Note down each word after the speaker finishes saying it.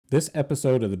This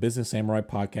episode of the Business Samurai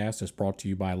Podcast is brought to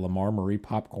you by Lamar Marie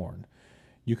Popcorn.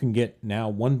 You can get now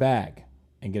one bag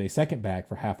and get a second bag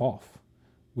for half off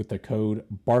with the code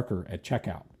Barker at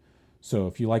checkout. So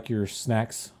if you like your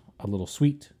snacks a little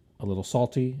sweet, a little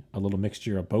salty, a little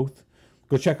mixture of both,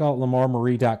 go check out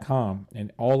lamarmarie.com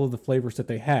and all of the flavors that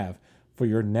they have for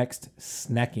your next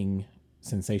snacking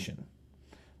sensation.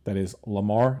 That is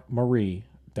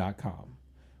lamarmarie.com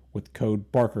with code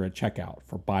Barker at checkout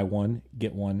for buy one,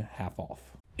 get one half off.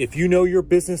 If you know your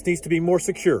business needs to be more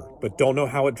secure, but don't know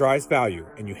how it drives value,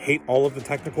 and you hate all of the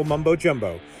technical mumbo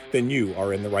jumbo, then you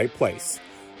are in the right place.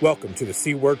 Welcome to the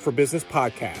C Word for Business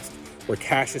podcast, where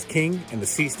cash is king and the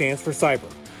C stands for cyber.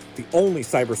 The only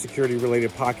cybersecurity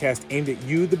related podcast aimed at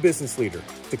you, the business leader,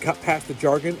 to cut past the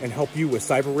jargon and help you with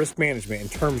cyber risk management in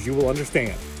terms you will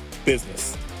understand.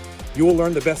 Business. You will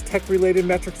learn the best tech related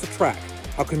metrics to track,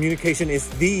 how communication is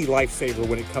the lifesaver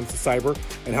when it comes to cyber,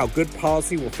 and how good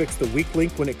policy will fix the weak link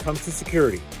when it comes to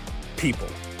security. People.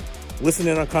 Listen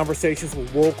in on conversations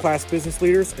with world-class business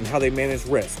leaders and how they manage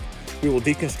risk. We will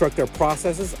deconstruct their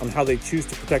processes on how they choose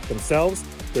to protect themselves,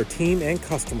 their team, and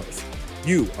customers.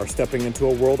 You are stepping into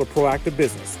a world of proactive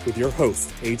business with your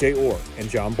hosts, AJ Orr and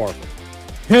John Barker.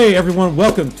 Hey everyone,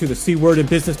 welcome to the C Word in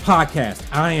Business podcast.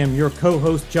 I am your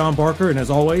co-host, John Barker, and as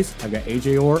always, I've got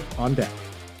AJ Orr on deck.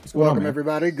 Welcome,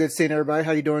 everybody. Good seeing everybody.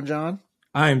 How you doing, John?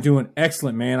 I am doing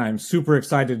excellent, man. I'm super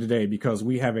excited today because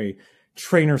we have a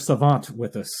trainer savant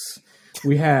with us.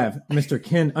 We have Mr.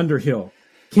 Ken Underhill.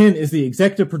 Ken is the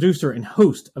executive producer and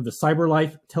host of the Cyber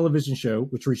Life television show,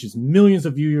 which reaches millions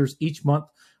of viewers each month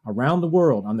around the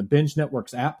world on the Binge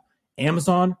Networks app,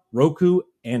 Amazon, Roku,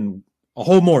 and a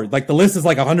whole more. Like the list is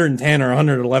like 110 or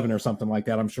 111 or something like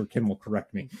that. I'm sure Ken will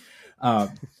correct me.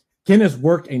 Ken has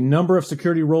worked a number of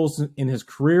security roles in his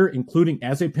career, including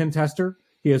as a pen tester.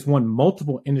 He has won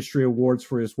multiple industry awards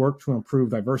for his work to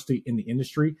improve diversity in the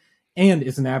industry and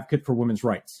is an advocate for women's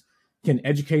rights. Ken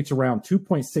educates around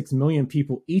 2.6 million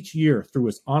people each year through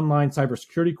his online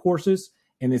cybersecurity courses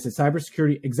and is a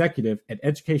cybersecurity executive at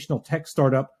educational tech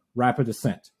startup Rapid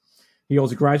Ascent. He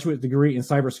holds a graduate degree in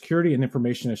cybersecurity and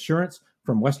information assurance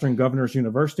from Western Governors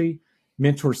University,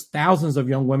 mentors thousands of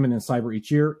young women in cyber each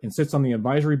year, and sits on the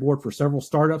advisory board for several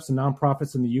startups and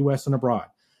nonprofits in the U.S. and abroad.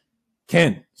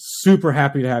 Ken, super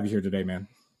happy to have you here today, man.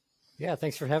 Yeah,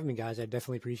 thanks for having me, guys. I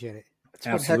definitely appreciate it. It's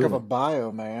one heck of a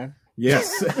bio, man.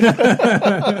 Yes.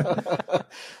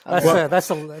 That's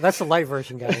the light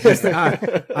version, guys.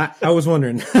 I was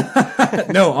wondering.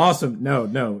 No, awesome. No,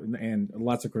 and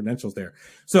lots of credentials there.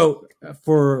 So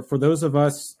for those of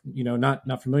us,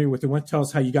 not familiar with it, why don't you tell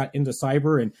us how you got into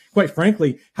cyber and, quite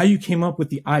frankly, how you came up with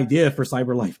the idea for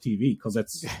Cyber Life TV, because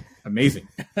that's amazing.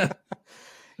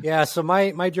 Yeah, so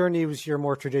my journey was your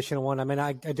more traditional one. I mean,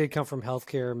 I did come from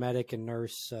healthcare, medic and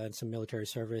nurse, and some military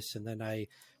service, and then I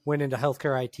went into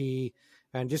healthcare IT.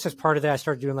 And just as part of that, I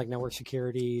started doing like network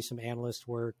security, some analyst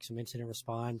work, some incident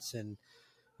response, and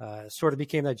sort of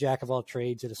became that jack of all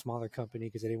trades at a smaller company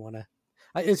because I didn't want to.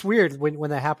 It's weird when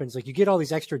that happens. Like you get all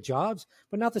these extra jobs,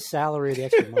 but not the salary or the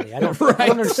extra money. I don't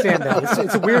understand that.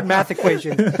 It's a weird math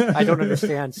equation I don't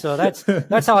understand. So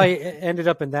that's how I ended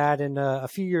up in that. And a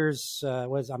few years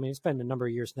it's been a number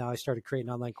of years now. I started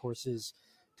creating online courses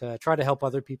to try to help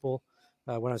other people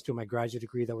when I was doing my graduate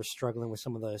degree that were struggling with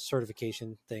some of the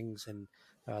certification things and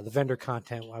the vendor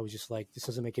content. I was just like, this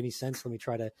doesn't make any sense. Let me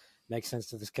try to make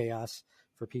sense of this chaos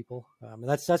for people. And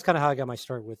that's kind of how I got my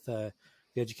start with the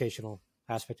educational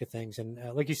aspect of things. And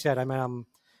like you said, I'm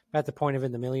at the point of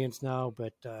in the millions now,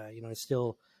 but I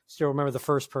still remember the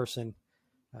first person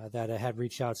that had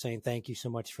reached out saying, thank you so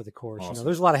much for the course. Awesome.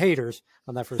 There's a lot of haters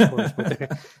on that first course,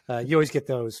 but you always get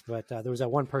those. But there was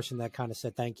that one person that kind of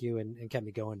said thank you and kept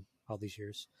me going all these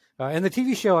years. And the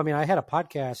TV show, I had a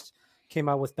podcast came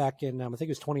out with back in, I think it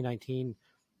was 2019,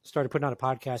 started putting out a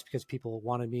podcast because people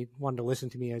wanted to listen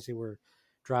to me as they were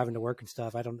driving to work and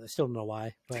stuff. I still don't know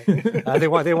why, but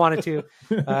they wanted to.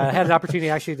 I had an opportunity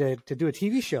actually to do a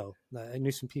TV show. I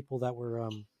knew some people that were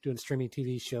doing a streaming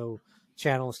TV show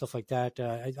channel and stuff like that.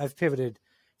 I've pivoted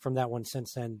from that one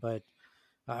since then, but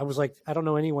I was like, I don't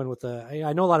know anyone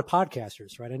I know a lot of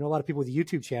podcasters, right? I know a lot of people with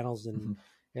YouTube channels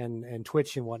and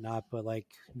Twitch and whatnot, but like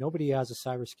nobody has a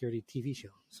cybersecurity TV show.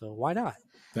 So why not?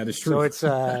 That is true. So it's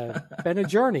been a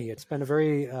journey. It's been a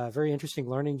very, very interesting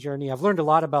learning journey. I've learned a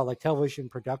lot about like television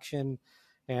production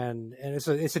and it's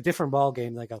a different ball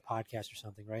game, like a podcast or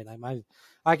something, right?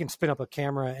 I can spin up a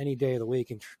camera any day of the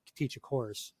week and teach a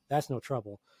course. That's no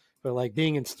trouble. But like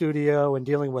being in studio and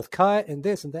dealing with cut and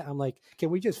this and that, I'm like, can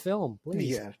we just film,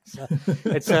 please? Yeah. So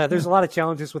it's there's a lot of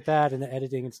challenges with that and the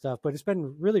editing and stuff, but it's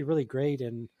been really, really great.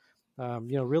 And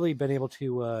really been able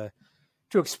to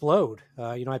to explode.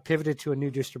 I pivoted to a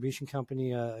new distribution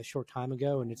company a short time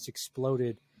ago, and it's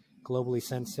exploded globally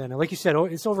since then. And like you said,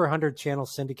 it's over 100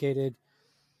 channels syndicated.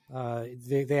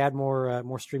 They add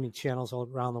more streaming channels all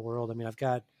around the world. I mean, I've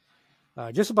got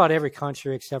just about every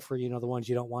country except for, the ones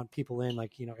you don't want people in,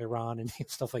 like, Iran and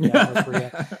stuff like that. North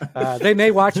Korea. They may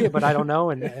watch it, but I don't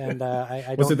know. And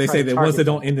I don't. So they say that once they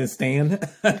don't understand.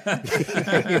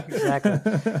 Exactly.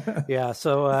 Yeah.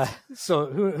 So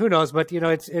who knows? But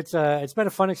it's been a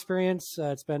fun experience.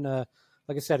 It's been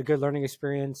like I said, a good learning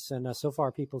experience, and so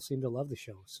far people seem to love the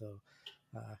show. So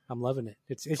I'm loving it.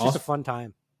 It's awesome. Just a fun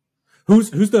time.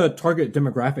 Who's the target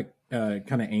demographic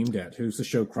kind of aimed at? Who's the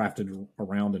show crafted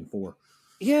around and for?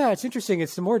 Yeah, it's interesting.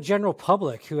 It's the more general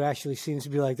public who actually seems to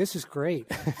be like, this is great.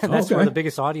 And that's where the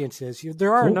biggest audience is.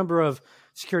 There are a number of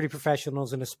security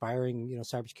professionals and aspiring,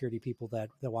 cybersecurity people that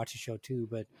watch the show too.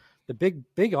 But the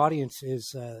big audience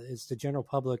is the general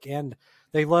public. And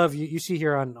they love, you see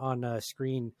here on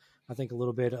screen, I think a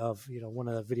little bit of, one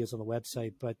of the videos on the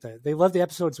website, but they love the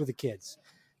episodes with the kids.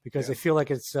 Because they feel like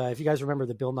it's, if you guys remember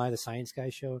the Bill Nye the Science Guy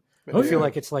show, I feel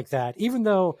like it's like that. Even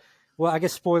though, well, I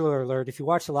guess spoiler alert, if you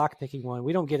watch the lock picking one,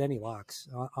 we don't get any locks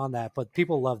on that, but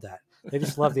people love that. They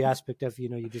just love the aspect of,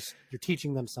 you're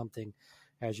teaching them something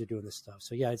as you're doing this stuff.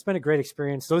 So yeah, it's been a great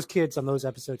experience. Those kids on those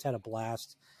episodes had a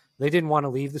blast. They didn't want to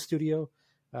leave the studio.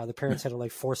 The parents had to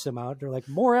force them out. They're like,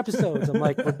 more episodes. I'm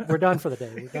like, we're done for the day.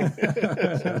 We're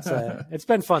done. So it's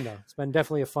been fun though. It's been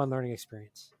definitely a fun learning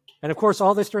experience. And of course,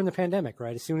 all this during the pandemic,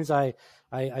 right? As soon as I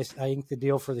inked the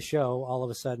deal for the show, all of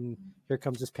a sudden, here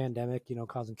comes this pandemic,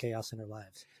 causing chaos in our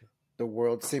lives. The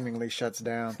world seemingly shuts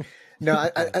down. No,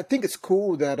 I think it's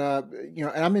cool that, and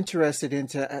I'm interested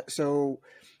into, so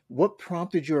what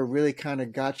prompted you or really kind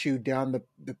of got you down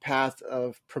the path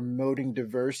of promoting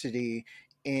diversity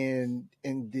in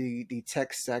the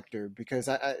tech sector? Because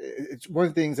it's one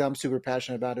of the things I'm super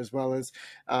passionate about, as well as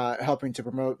helping to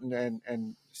promote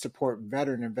and support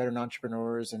veteran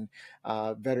entrepreneurs and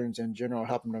veterans in general,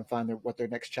 helping them find what their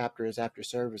next chapter is after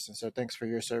service. And so thanks for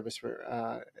your service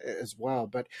as well.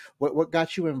 But what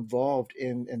got you involved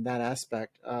in that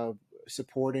aspect of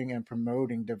supporting and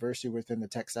promoting diversity within the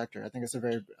tech sector? I think it's a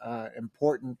very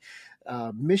important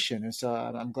mission. And so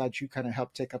I'm glad you kind of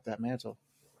helped take up that mantle.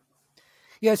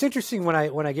 Yeah, it's interesting when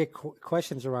I get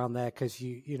questions around that, because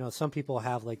some people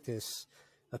have like this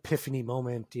epiphany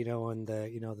moment, and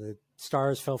the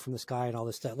stars fell from the sky and all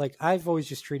this stuff. Like, I've always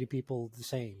just treated people the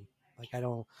same. Like,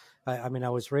 I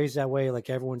was raised that way.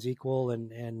 Like, everyone's equal,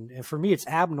 and for me, it's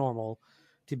abnormal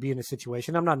to be in a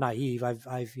situation. I'm not naive.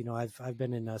 I've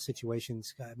been in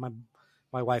situations.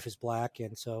 My wife is Black,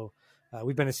 and so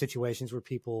we've been in situations where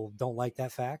people don't like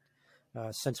that fact.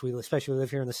 Since we especially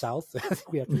live here in the South, I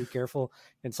think we have to be careful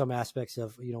in some aspects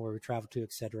of, where we travel to,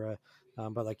 et cetera.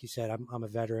 But like you said, I'm a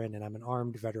veteran, and I'm an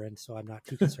armed veteran, so I'm not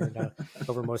too concerned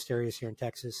over most areas here in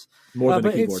Texas. More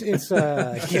than a keyboard. It's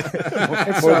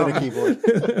more than a keyboard.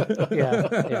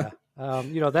 Yeah.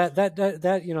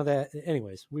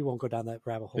 Anyways, we won't go down that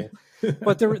rabbit hole.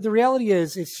 But the reality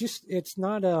is, it's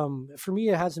not, for me,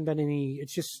 it hasn't been any,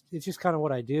 it's just kind of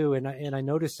what I do. And I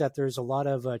noticed that there's a lot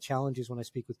of challenges when I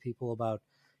speak with people about,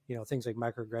 things like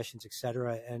microaggressions, et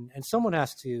cetera. And someone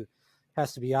has to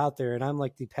be out there. And I'm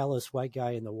like the palest white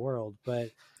guy in the world,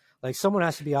 but like, someone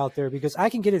has to be out there, because I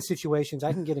can get in situations,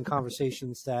 I can get in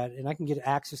conversations and I can get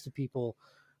access to people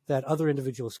that other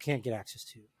individuals can't get access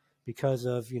to, because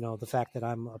of, the fact that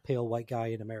I'm a pale white guy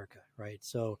in America. Right.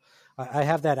 So I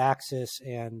have that access,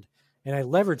 and I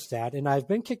leverage that. And I've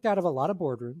been kicked out of a lot of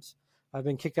boardrooms. I've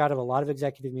been kicked out of a lot of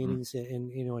executive meetings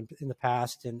in the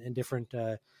past, and different,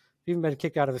 even been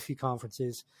kicked out of a few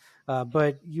conferences.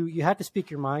 But you have to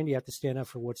speak your mind. You have to stand up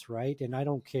for what's right. And I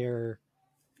don't care,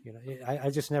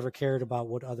 I just never cared about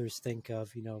what others think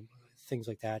of, things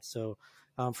like that. So,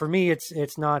 for me,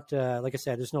 it's not, like I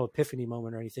said, there's no epiphany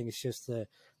moment or anything. It's just the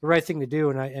right thing to do.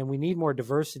 And we need more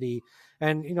diversity.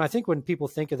 And, I think when people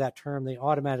think of that term, they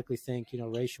automatically think,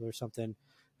 racial or something,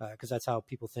 because that's how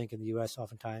people think in the U.S.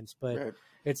 oftentimes. But right.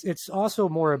 It's also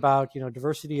more about,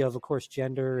 diversity of course,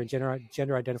 gender and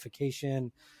gender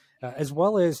identification, as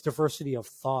well as diversity of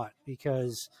thought,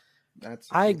 because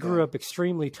I grew up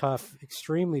extremely tough,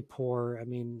 extremely poor. I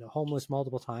mean, homeless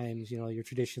multiple times, your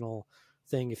traditional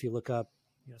thing, if you look up,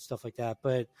 stuff like that.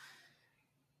 But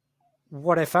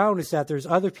what I found is that there's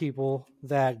other people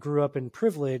that grew up in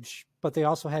privilege, but they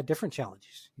also had different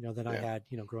challenges, than I had,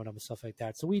 growing up and stuff like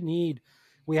that. So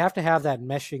we have to have that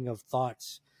meshing of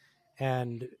thoughts.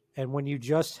 And when you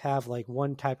just have like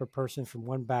one type of person from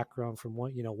one background, from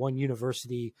one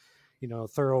university,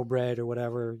 thoroughbred or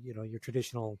whatever, your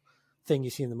traditional thing you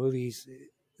see in the movies,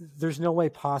 there's no way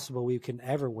possible we can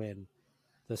ever win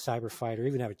the cyber fight or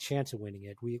even have a chance of winning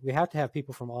it. We have to have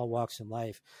people from all walks in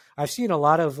life. I've seen a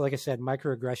lot of, like I said,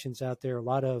 microaggressions out there. A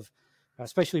lot of,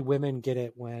 especially women, get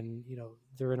it when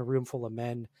they're in a room full of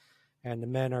men, and the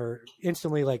men are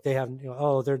instantly like they have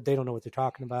they don't know what they're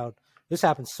talking about. This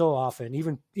happens so often.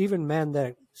 Even men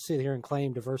that sit here and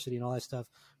claim diversity and all that stuff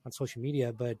on social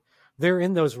media, but they're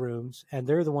in those rooms and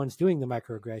they're the ones doing the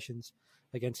microaggressions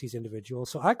against these individuals.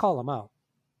 So I call them out.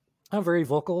 I'm very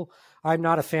vocal. I'm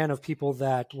not a fan of people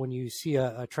that when you see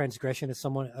a transgression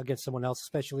against someone else,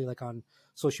 especially like on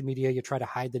social media, you try to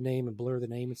hide the name and blur the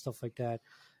name and stuff like that.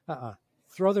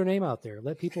 Throw their name out there.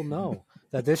 Let people know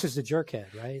that this is the jerkhead,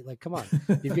 right? Like, come on,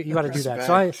 you got to do that.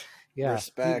 So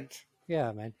respect.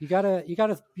 Yeah, man, you gotta.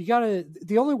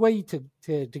 The only way to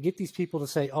get these people to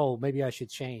say, oh, maybe I should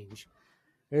change,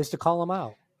 is to call them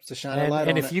out. To shine a light on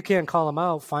and if it. you can't call them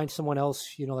out, find someone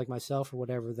else, like myself or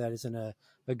whatever, that is in a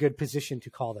good position to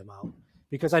call them out.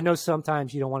 Because I know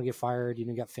sometimes you don't want to get fired,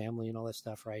 you got family and all that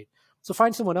stuff, right? So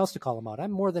find someone else to call them out.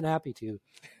 I'm more than happy to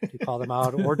call them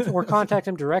out or contact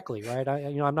them directly, right?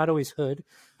 I'm not always hood.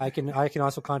 I can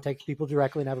also contact people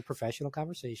directly and have a professional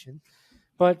conversation.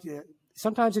 But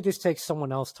sometimes it just takes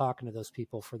someone else talking to those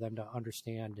people for them to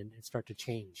understand and start to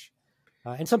change.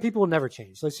 And some people will never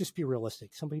change. Let's just be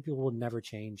realistic. Some people will never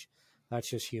change. That's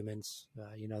just humans.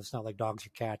 It's not like dogs or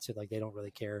cats that they don't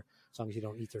really care. As long as you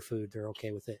don't eat their food, they're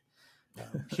okay with it.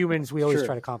 Humans, we always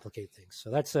try to complicate things. So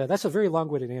that's a very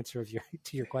long-winded answer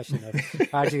to your question of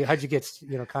how'd you get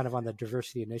kind of on the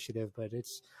diversity initiative. But it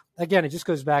just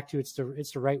goes back to it's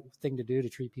the right thing to do to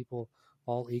treat people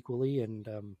all equally. And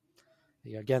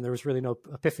again, there was really no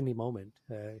epiphany moment.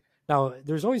 Now,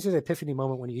 there's always an epiphany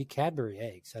moment when you eat Cadbury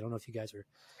eggs. I don't know if you guys are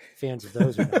fans of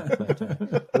those or not, but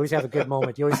you always have a good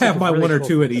moment. You always have my really one or cool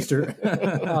two at Easter.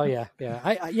 Oh yeah.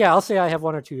 I'll say I have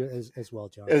one or two as well,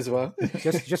 John. As well,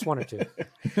 just one or two.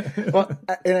 Well,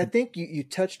 and I think you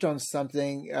touched on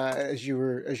something as you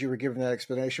were giving that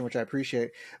explanation, which I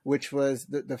appreciate, which was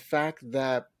the fact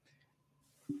that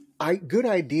good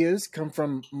ideas come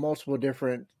from multiple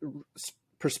different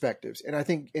perspectives. And I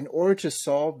think in order to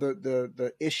solve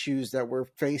the issues that we're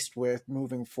faced with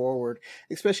moving forward,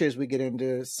 especially as we get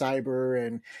into cyber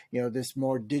and, this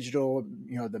more digital,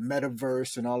 the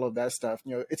metaverse and all of that stuff,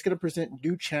 it's going to present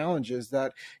new challenges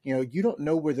that, you don't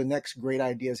know where the next great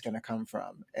idea is going to come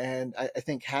from. And I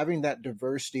think having that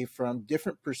diversity from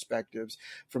different perspectives,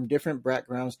 from different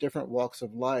backgrounds, different walks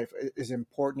of life is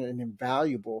important and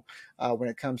invaluable when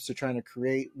it comes to trying to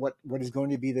create what is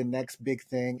going to be the next big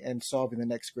thing and solving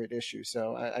the next great issue.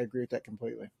 So I agree with that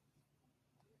completely.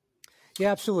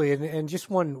 Yeah, absolutely. And just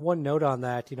one note on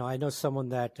that, I know someone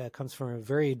that comes from a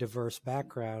very diverse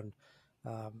background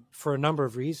for a number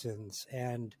of reasons.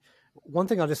 And one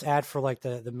thing I'll just add for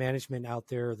the management out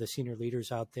there, the senior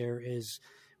leaders out there, is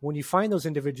when you find those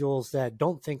individuals that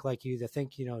don't think like you, that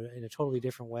think, in a totally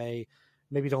different way,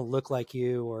 maybe don't look like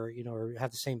you or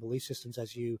have the same belief systems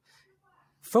as you,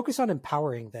 focus on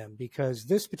empowering them, because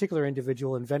this particular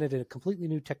individual invented a completely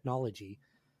new technology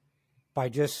by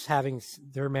just having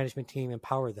their management team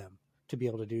empower them to be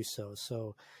able to do so.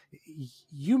 So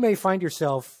you may find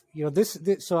yourself,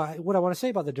 what I want to say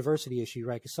about the diversity issue,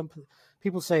 right? Because some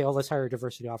people say, oh, let's hire a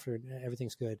diversity officer and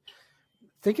everything's good.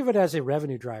 Think of it as a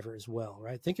revenue driver as well,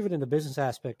 right? Think of it in the business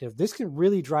aspect of this can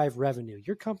really drive revenue.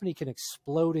 Your company can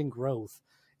explode in growth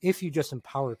if you just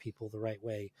empower people the right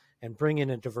way and bring in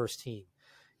a diverse team.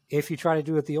 If you try to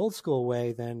do it the old school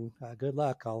way, then good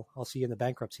luck. I'll see you in the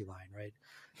bankruptcy line, right?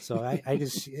 So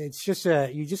it's just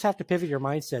you just have to pivot your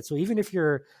mindset. So even if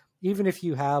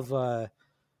you have a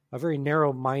very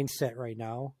narrow mindset right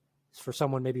now, for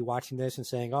someone maybe watching this and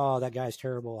saying, "Oh, that guy's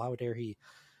terrible. How dare he?"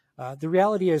 The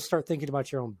reality is, start thinking about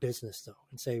your own business though,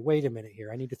 and say, "Wait a minute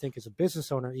here. I need to think as a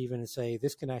business owner, even, and say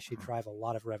this can actually drive a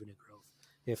lot of revenue growth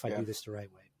if I do this the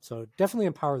right way." So definitely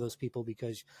empower those people,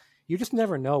 because you just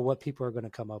never know what people are going to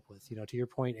come up with. To your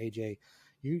point, AJ,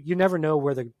 you never know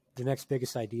where the next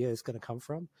biggest idea is going to come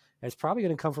from. And it's probably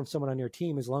going to come from someone on your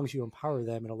team, as long as you empower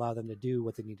them and allow them to do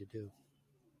what they need to do.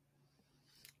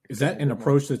 Is that an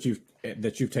approach that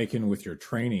you've taken with your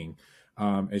training,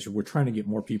 as we're trying to get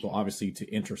more people, obviously,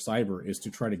 to enter cyber, is to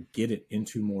try to get it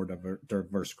into more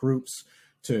diverse groups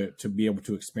to be able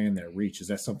to expand that reach? Is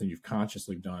that something you've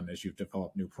consciously done as you've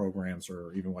developed new programs,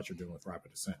 or even what you're doing with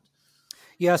Rapid Ascent?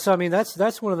 Yeah, so I mean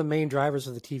that's one of the main drivers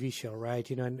of the TV show, right?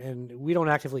 And we don't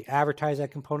actively advertise that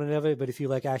component of it, but if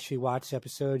you actually watch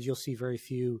episodes, you'll see very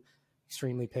few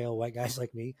extremely pale white guys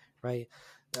like me, right?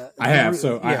 I have,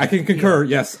 so I can concur.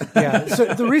 Yeah. Yes. Yeah.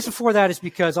 So the reason for that is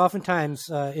because oftentimes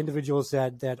individuals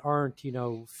that aren't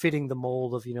fitting the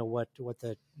mold of what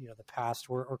the the past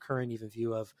or current even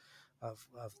view of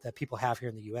that people have here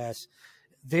in the U.S.,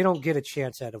 they don't get a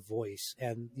chance at a voice.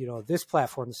 And, this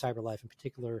platform, the CyberLife in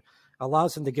particular,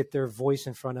 allows them to get their voice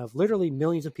in front of literally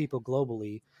millions of people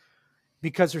globally,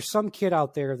 because there's some kid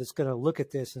out there that's going to look at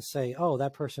this and say, oh,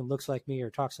 that person looks like me or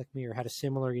talks like me or had a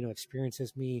similar, experience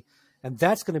as me. And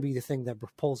that's going to be the thing that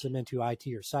pulls them into IT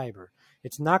or cyber.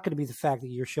 It's not going to be the fact that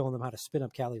you're showing them how to spin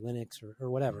up Kali Linux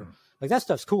or whatever. Mm-hmm. Like, that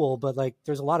stuff's cool, but like,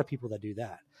 there's a lot of people that do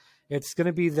that. It's going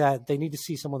to be that they need to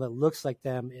see someone that looks like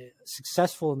them,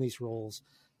 successful in these roles.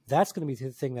 That's going to be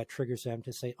the thing that triggers them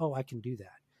to say, oh, I can do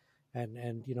that.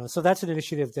 And so that's an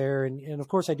initiative there. And of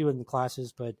course I do it in the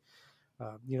classes, but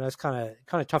it's kind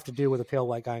of tough to do with a pale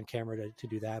white guy on camera to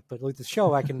do that. But with the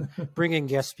show, I can bring in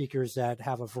guest speakers that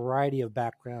have a variety of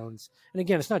backgrounds. And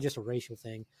again, it's not just a racial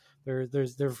thing.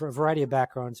 There's a variety of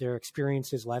backgrounds, their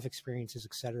experiences, life experiences,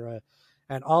 etc.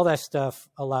 And all that stuff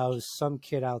allows some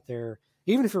kid out there,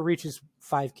 even if it reaches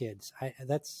 5 kids,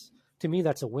 to me,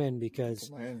 that's a win,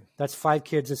 because that's 5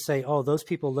 kids that say, oh, those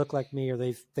people look like me, or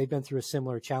they've been through a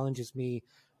similar challenge as me.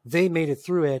 They made it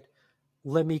through it.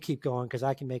 Let me keep going, because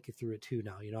I can make it through it too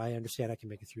now. I understand I can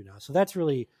make it through now. So that's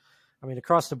really,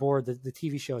 across the board, the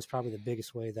TV show is probably the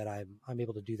biggest way that I'm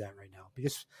able to do that right now.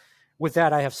 Because with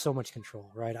that, I have so much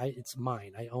control, right? It's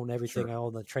mine. I own everything. Sure. I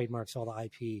own the trademarks, all the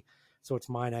IP. So it's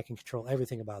mine. I can control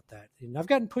everything about that. And I've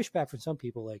gotten pushback from some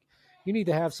people, like, you need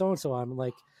to have so-and-so on. I'm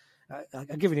like, I'll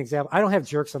give you an example. I don't have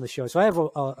jerks on the show. So I have,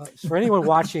 for anyone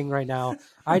watching right now,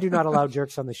 I do not allow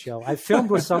jerks on the show. I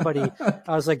filmed with somebody.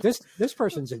 I was like, this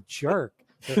person's a jerk.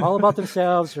 They're all about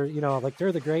themselves, or, like,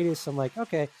 they're the greatest. I'm like,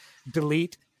 okay,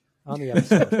 delete on the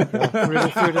episode. Threw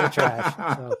it in the trash.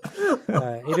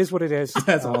 So it is what it is.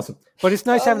 That's awesome. But it's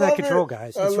nice having that control,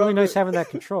 guys. It's really nice having that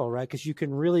control, right? Because you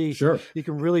can really, you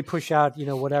can really push out,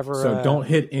 whatever. So don't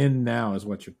hit end now, is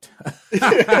what you're.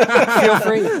 Feel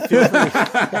free.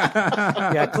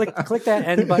 Yeah, click that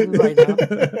end button right now.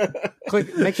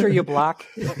 Make sure you block.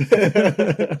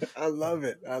 I love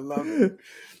it. I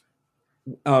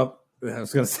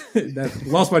was going to say, that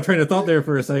lost my train of thought there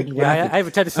for a second. Yeah, I have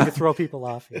a tendency to throw people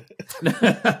off.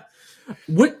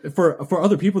 What for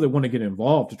other people that want to get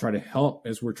involved to try to help,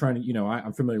 as we're trying to,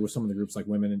 I'm familiar with some of the groups like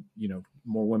women, and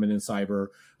more women in cyber.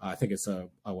 I think it's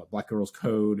Black Girls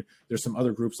Code. There's some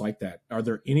other groups like that. Are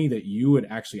there any that you would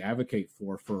actually advocate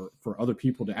for other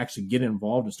people to actually get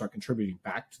involved and start contributing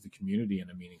back to the community in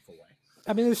a meaningful way?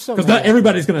 There's so because not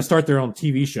everybody's going to start their own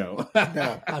TV show.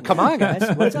 Come on, guys,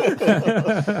 what's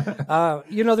up?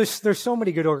 There's so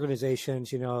many good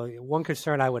organizations. One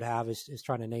concern I would have is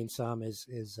trying to name some is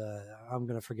I'm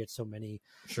going to forget so many.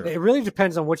 Sure. It really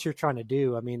depends on what you're trying to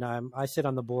do. I sit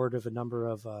on the board of a number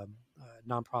of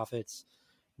nonprofits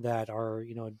that are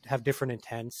have different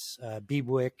intents.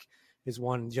 BBWIC is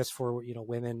one just for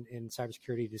women in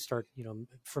cybersecurity to start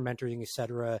for mentoring,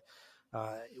 etc.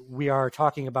 We are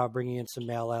talking about bringing in some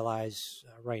male allies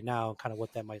right now, kind of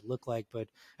what that might look like. But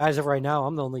as of right now,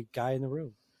 I'm the only guy in the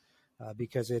room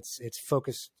because it's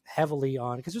focused heavily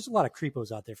on, because there's a lot of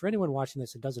creepos out there. For anyone watching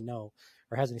this that doesn't know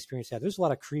or hasn't experienced that, there's a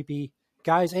lot of creepy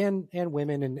guys and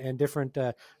women and different,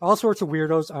 all sorts of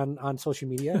weirdos on social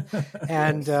media.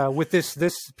 And with this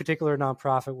particular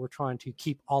nonprofit, we're trying to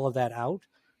keep all of that out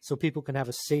so people can have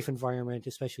a safe environment,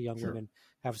 especially young women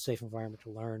have a safe environment to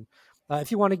learn. If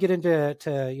you want to get into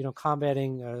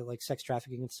combating like sex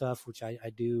trafficking and stuff, which I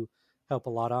do help a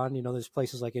lot on, there's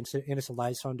places like Innocent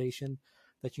Lives Foundation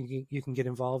that you can get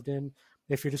involved in.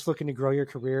 If you're just looking to grow your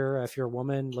career, if you're a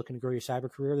woman looking to grow your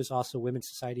cyber career, there's also Women's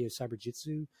Society of Cyber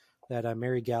Jitsu that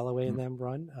Mary Galloway and them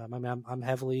run. I'm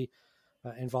heavily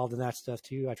involved in that stuff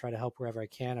too. I try to help wherever I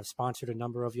can. I've sponsored a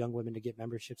number of young women to get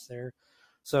memberships there.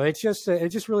 So it just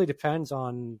really depends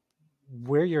on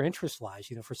where your interest lies,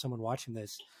 for someone watching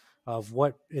this. Of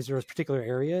what is there a particular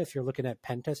area? If you're looking at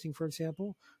pen testing, for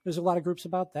example, there's a lot of groups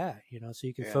about that, so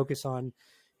you can focus on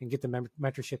and get the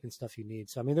mentorship and stuff you need.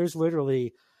 So, there's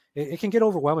literally, it can get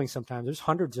overwhelming sometimes. There's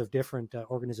hundreds of different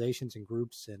organizations and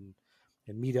groups and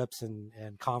meetups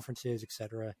and conferences, et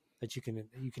cetera, that you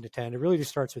can attend. It really just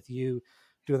starts with you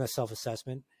doing that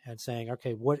self-assessment and saying,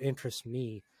 okay, what interests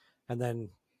me? And then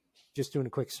just doing a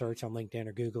quick search on LinkedIn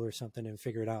or Google or something and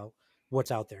figure it out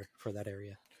what's out there for that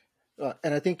area.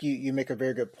 And I think you make a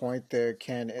very good point there,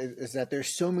 Ken, is that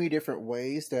there's so many different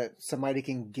ways that somebody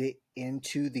can get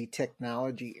into the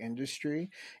technology industry?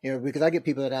 Because I get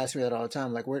people that ask me that all the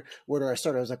time, like, where do I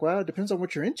start? I was like, well, it depends on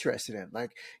what you're interested in.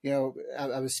 Like,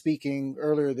 I was speaking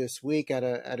earlier this week at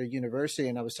a university,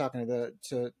 and I was talking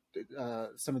to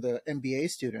some of the MBA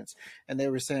students, and they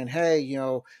were saying, hey,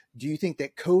 do you think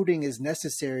that coding is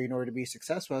necessary in order to be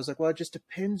successful? I was like, well, it just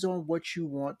depends on what you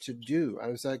want to do. I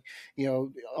was like,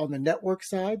 on the network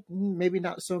side, maybe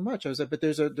not so much. I was like, but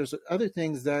there's other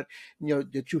things that,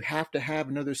 that you have to have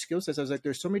in other skill sets. I was like,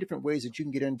 there's so many different ways that you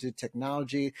can get into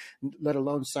technology, let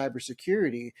alone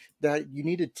cybersecurity, that you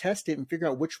need to test it and figure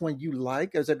out which one you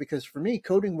like. I was like, because for me,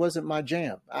 coding wasn't my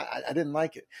jam. I didn't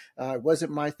like it. It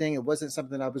wasn't my thing. It wasn't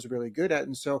something I was really good at.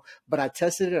 And so, but I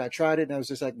tested it, I tried it, and I was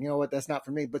just like, you know what, that's not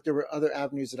for me. But there were other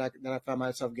avenues that I found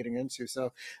myself getting into.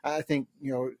 So I think,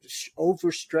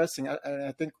 over stressing,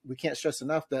 I think we can't stress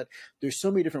enough that there's so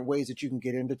many different ways that you can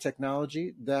get into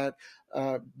technology that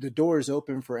the door is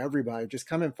open for everybody. Just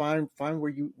come and find where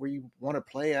you want to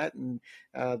play at. And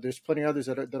there's plenty of others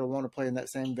that'll want to play in that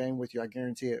same vein with you. I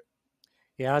guarantee it.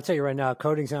 Yeah, I'll tell you right now,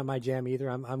 coding's not my jam either.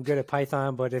 I'm good at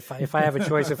Python, but if I have a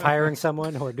choice of hiring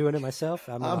someone or doing it myself,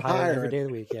 I'm hiring every day of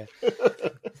the week. Yeah.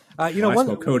 I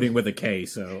spell coding with a K,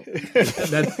 so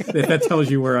that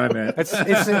tells you where I'm at.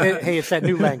 Hey, it's that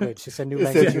new language. It's a new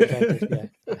language.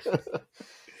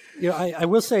 Yeah. I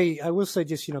will say,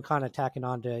 just kind of tacking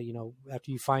on to after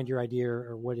you find your idea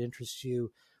or what interests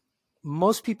you.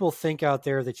 Most people think out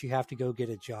there that you have to go get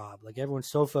a job. Like everyone's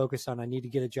so focused on, I need to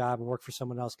get a job and work for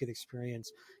someone else, get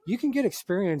experience. You can get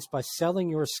experience by selling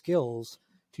your skills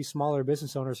to smaller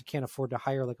business owners who can't afford to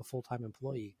hire like a full-time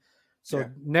employee. So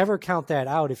never count that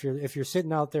out. If you're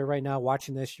sitting out there right now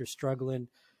watching this, you're struggling,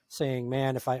 saying,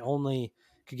 man, if I only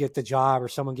could get the job or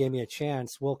someone gave me a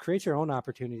chance, well, create your own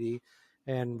opportunity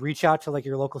and reach out to like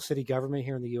your local city government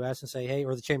here in the US and say, hey,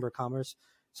 or the Chamber of Commerce,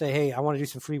 say, hey, I want to do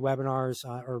some free webinars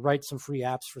or write some free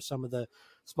apps for some of the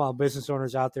small business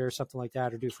owners out there or something like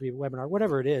that, or do a free webinar,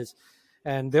 whatever it is.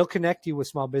 And they'll connect you with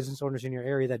small business owners in your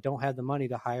area that don't have the money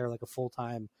to hire like a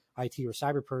full-time IT or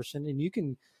cyber person. And you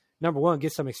can, number one,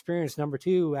 get some experience. Number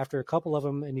two, after a couple of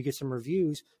them and you get some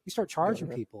reviews, you start charging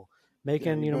people,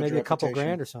 making, maybe a couple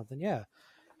grand or something. Yeah.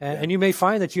 And you may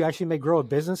find that you actually may grow a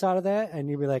business out of that, and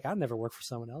you'll be like, "I'll never work for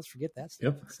someone else. Forget that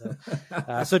stuff."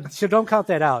 Yep. So don't count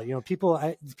that out.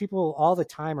 People all the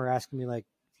time are asking me like,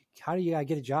 "How do you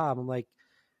get a job?" I'm like,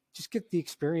 just get the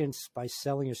experience by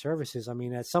selling your services. I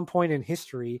mean, at some point in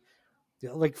history,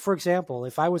 like for example,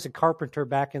 if I was a carpenter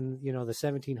back in the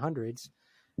 1700s,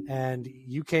 and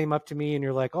you came up to me and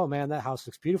you're like, "Oh man, that house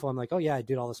looks beautiful," I'm like, "Oh yeah, I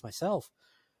did all this myself."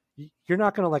 You're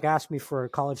not going to like ask me for a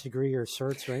college degree or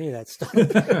certs or any of that stuff.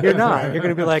 You're not. You're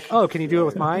going to be like, "Oh, can you do it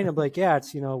with mine?" I'm like, "Yeah,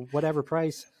 it's whatever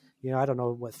price. I don't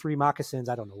know what 3 moccasins.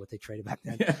 I don't know what they traded back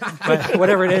then, but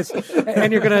whatever it is."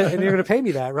 And you're gonna pay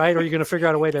me that, right? Or you're going to figure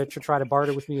out a way to try to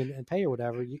barter with me and pay or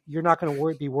whatever. You're not going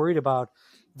to be worried about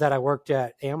that. I worked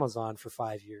at Amazon for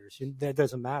 5 years. That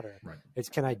doesn't matter. Right. It's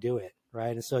can I do it,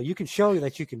 right? And so you can show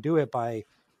that you can do it by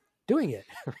doing it,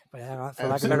 for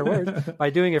lack of better words, by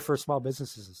doing it for small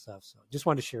businesses and stuff. So just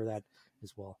wanted to share that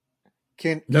as well.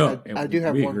 I do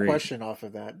have one question off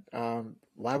of that.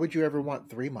 Why would you ever want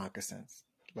 3 moccasins?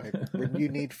 Like, wouldn't you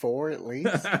need 4 at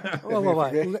least?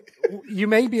 Well, you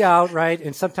may be out, right?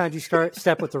 And sometimes you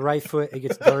step with the right foot, it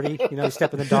gets dirty. You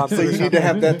step in the dog food. So you need to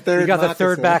have that third. You got moccasin. the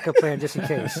third backup plan just in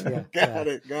case. Yeah, got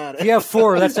it. If you have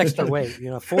 4, that's extra weight.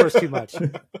 4 is too much.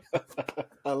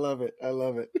 I love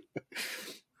it.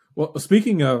 Well,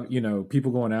 speaking of,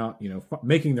 people going out,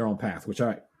 making their own path, which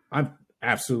I'm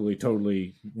absolutely,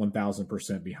 totally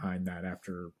 1000% behind that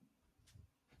after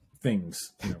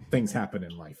things happen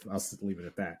in life. I'll leave it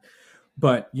at that.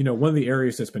 But, one of the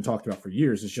areas that's been talked about for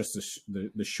years is just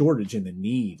the shortage and the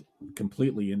need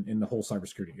completely in the whole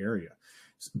cybersecurity area.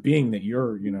 Being that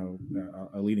you're,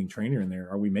 a leading trainer in there,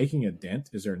 are we making a dent?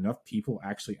 Is there enough people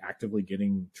actually actively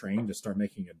getting trained to start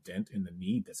making a dent in the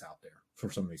need that's out there for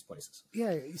some of these places?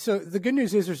 Yeah. So the good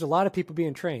news is there's a lot of people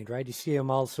being trained, right? You see them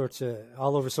all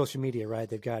over social media, right?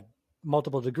 They've got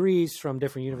multiple degrees from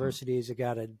different universities. They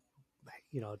got a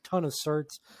ton of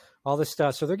certs, all this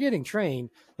stuff. So they're getting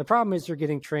trained. The problem is they're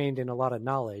getting trained in a lot of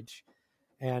knowledge.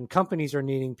 And companies are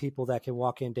needing people that can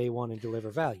walk in day one and deliver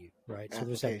value, right? So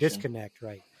there's that disconnect,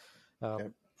 right?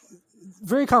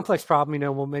 Very complex problem.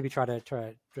 We'll maybe try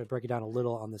to break it down a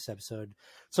little on this episode.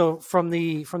 So from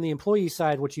the employee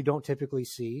side, what you don't typically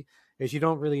see is you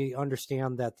don't really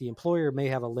understand that the employer may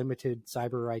have a limited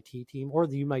cyber IT team, or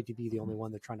you might be the only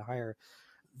one they're trying to hire.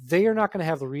 They are not going to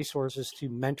have the resources to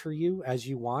mentor you as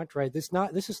you want, right? This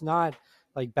is not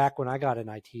like back when I got in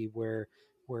IT where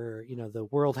the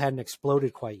world hadn't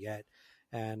exploded quite yet.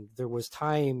 and there was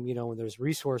time, when there's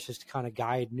resources to kind of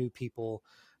guide new people.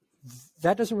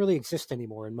 That doesn't really exist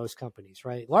anymore in most companies,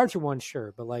 right? Larger ones,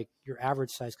 sure, but like your average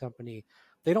size company,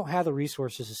 they don't have the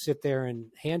resources to sit there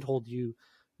and handhold you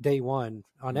day one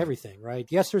on everything, right?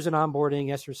 Yes, there's an onboarding,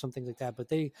 yes, there's some things like that, but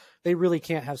they really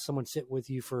can't have someone sit with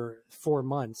you for 4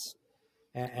 months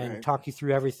and Right. talk you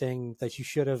through everything that you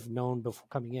should have known before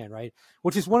coming in, right?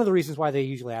 Which is one of the reasons why they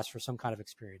usually ask for some kind of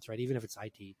experience, right? Even if it's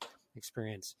IT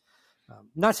experience.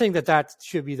 Not saying that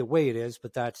should be the way it is,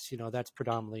 but that's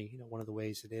predominantly, one of the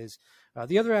ways it is.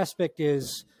 The other aspect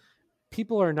is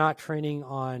people are not training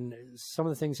on some of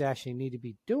the things they actually need to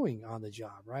be doing on the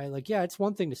job, right? Like, yeah, it's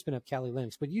one thing to spin up Kali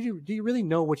Linux, but do you really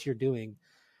know what you're doing?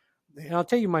 And I'll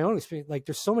tell you my own experience. Like,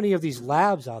 there's so many of these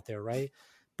labs out there, right?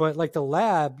 But like the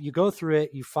lab, you go through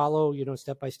it, you follow,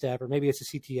 step by step, or maybe it's a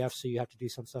CTF, so you have to do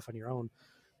some stuff on your own.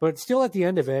 But still at the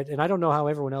end of it, and I don't know how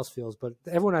everyone else feels, but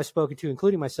everyone I've spoken to,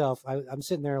 including myself, I'm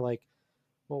sitting there like,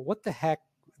 well, what the heck?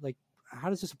 Like, how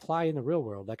does this apply in the real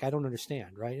world? Like, I don't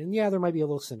understand, right? And yeah, there might be a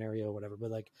little scenario or whatever, but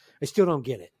like, I still don't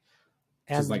get it.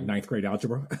 And it's like ninth grade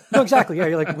algebra. No, exactly. Yeah,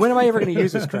 you're like, when am I ever going to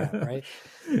use this crap, right?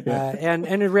 Yeah. And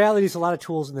in reality, there's a lot of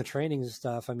tools in the trainings and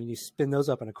stuff. I mean, you spin those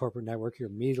up in a corporate network, you're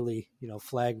immediately,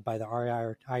 flagged by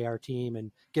the IR team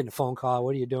and getting a phone call.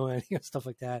 What are you doing? Stuff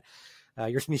like that.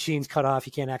 Your machine's cut off.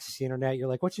 You can't access the internet. You're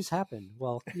like, what just happened?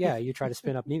 Well, yeah, you try to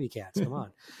spin up Navy cats. Come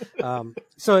on.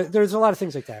 So there's a lot of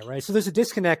things like that, right? So there's a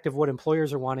disconnect of what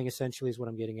employers are wanting, essentially, is what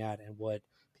I'm getting at, and what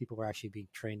people are actually being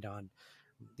trained on.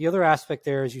 The other aspect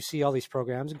there is you see all these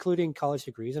programs, including college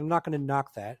degrees. And I'm not going to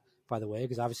knock that, by the way,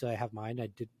 because obviously I have mine. I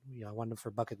did, I wanted them for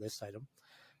a bucket list item.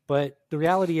 But the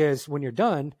reality is, when you're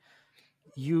done,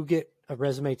 you get a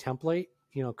resume template,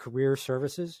 career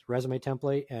services, resume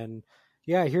template, and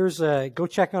yeah, here's go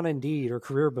check on Indeed or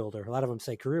Career Builder. A lot of them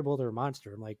say Career Builder or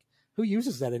Monster. I'm like, who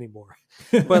uses that anymore?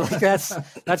 But like, that's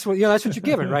what that's what you're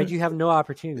given, right? You have no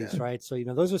opportunities, right? So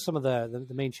those are some of the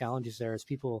main challenges there. Is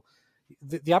people,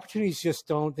 the opportunities just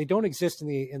don't exist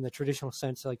in the traditional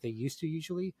sense like they used to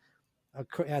usually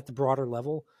at the broader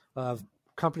level of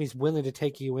companies willing to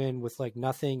take you in with like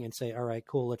nothing and say, all right,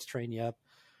 cool, let's train you up.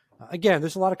 Again,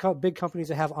 there's a lot of big companies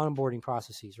that have onboarding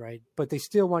processes, right? But they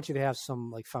still want you to have some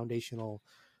like foundational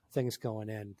things going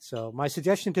in. So my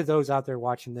suggestion to those out there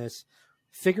watching this,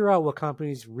 figure out what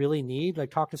companies really need.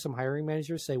 Like, talk to some hiring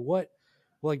managers, say what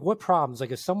problems, like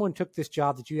if someone took this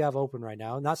job that you have open right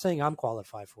now, not saying I'm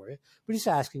qualified for it, but just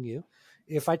asking you,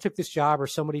 if I took this job or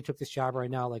somebody took this job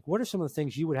right now, like what are some of the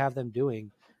things you would have them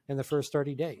doing in the first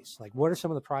 30 days? Like, what are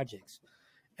some of the projects?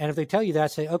 And if they tell you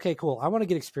that, say, okay, cool, I want to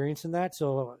get experience in that.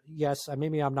 So yes,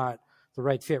 maybe I'm not the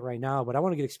right fit right now, but I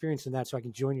want to get experience in that so I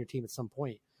can join your team at some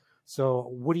point. So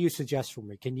what do you suggest for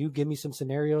me? Can you give me some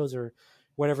scenarios or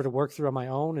whatever to work through on my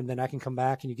own? And then I can come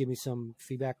back and you give me some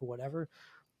feedback or whatever.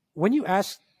 When you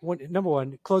ask, number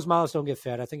one, closed mouths don't get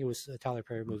fed. I think it was a Tyler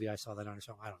Perry movie. I saw that on or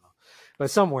something. I don't know. But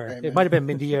somewhere, Amen. It might have been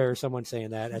Mindia or someone saying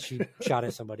that as she shot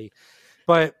at somebody.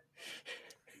 But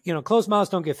closed mouths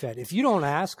don't get fed. If you don't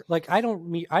ask, like I don't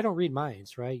read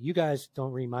minds, right? You guys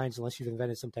don't read minds unless you've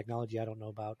invented some technology I don't know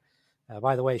about.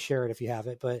 By the way, share it if you have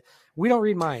it. But we don't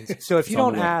read minds. So if you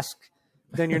don't ask,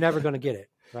 then you're never going to get it,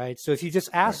 right? So if you just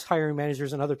ask hiring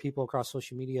managers and other people across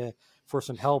social media for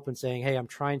some help and saying, hey,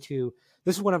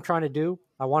 this is what I'm trying to do.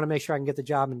 I want to make sure I can get the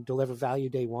job and deliver value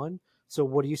day one. So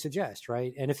what do you suggest,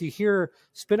 right? And if you hear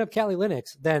spin up Kali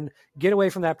Linux, then get away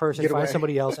from that person, find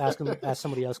somebody else, ask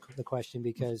somebody else the question,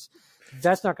 because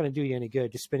that's not going to do you any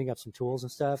good, just spinning up some tools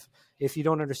and stuff if you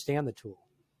don't understand the tool,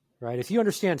 right? If you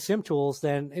understand SIM tools,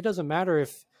 then it doesn't matter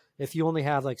if you only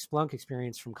have like Splunk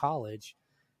experience from college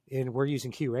and we're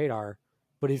using QRadar.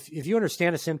 But if you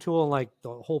understand a SIM tool and like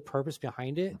the whole purpose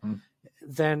behind it,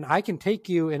 then I can take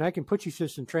you and I can put you through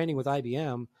some training with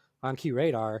IBM on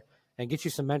QRadar and get you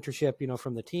some mentorship,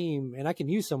 from the team. And I can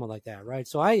use someone like that, right?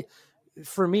 So I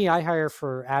hire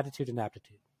for attitude and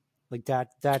aptitude. Like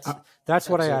that's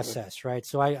what I assess, right?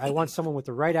 So I want someone with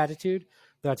the right attitude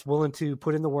that's willing to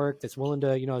put in the work, that's willing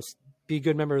to, be a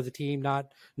good member of the team, not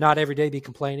every day be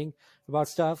complaining about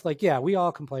stuff. Like, yeah, we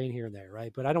all complain here and there,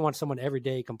 right? But I don't want someone every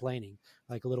day complaining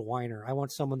like a little whiner. I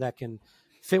want someone that can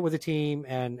fit with the team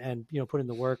and put in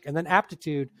the work. And then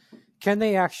aptitude, can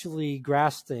they actually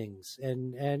grasp things?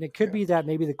 And it could be that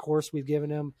maybe the course we've given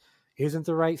them isn't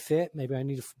the right fit. Maybe I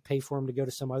need to pay for them to go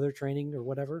to some other training or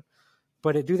whatever.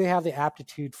 But do they have the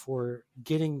aptitude for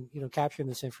getting, capturing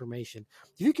this information?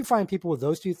 If you can find people with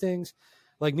those two things,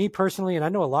 like me personally, and I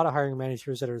know a lot of hiring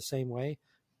managers that are the same way,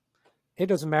 it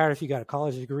doesn't matter if you got a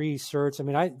college degree, certs. I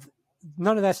mean,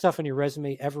 none of that stuff on your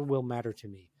resume ever will matter to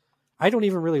me. I don't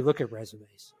even really look at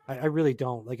resumes. I really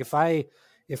don't. Like if I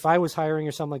if I was hiring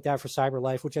or something like that for Cyber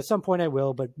Life, which at some point I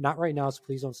will, but not right now. So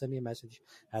please don't send me a message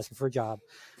asking for a job.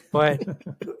 But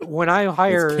when I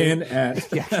hire, it's Ken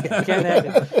at Ken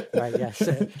at right, yeah,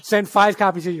 send 5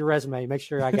 copies of your resume. Make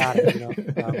sure I got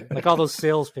it. Like all those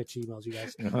sales pitch emails you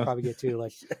guys probably get too.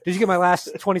 Like, did you get my last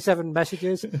 27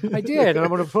 messages? I did, and I'm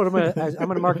going to put them. I'm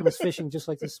going to mark them as phishing, just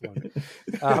like this one.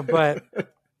 But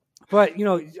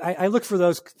I look for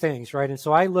those things, right? And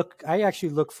so I actually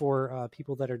look for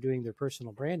people that are doing their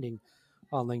personal branding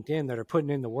on LinkedIn that are putting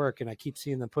in the work, and I keep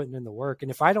seeing them putting in the work. And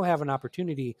if I don't have an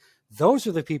opportunity, those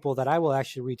are the people that I will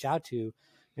actually reach out to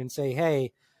and say,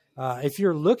 hey, if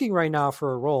you're looking right now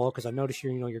for a role, because I notice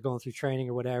you're going through training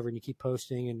or whatever, and you keep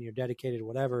posting and you're dedicated or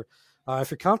whatever.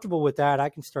 If you're comfortable with that, I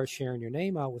can start sharing your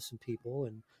name out with some people.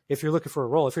 And if you're looking for a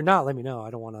role, if you're not, let me know.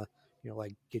 I don't want to,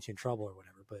 like get you in trouble or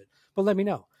whatever, but let me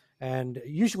know. And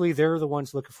usually they're the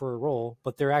ones looking for a role,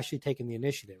 but they're actually taking the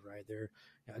initiative, right? They're,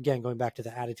 again, going back to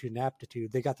the attitude and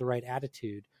aptitude. They got the right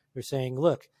attitude. They're saying,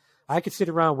 look, I could sit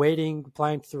around waiting,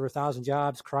 applying through 1,000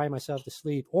 jobs, crying myself to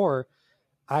sleep, or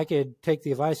I could take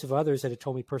the advice of others that have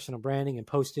told me personal branding and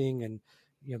posting and,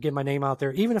 get my name out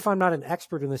there. Even if I'm not an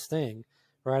expert in this thing,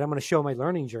 right? I'm going to show my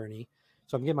learning journey.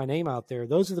 So I'm getting my name out there.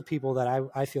 Those are the people that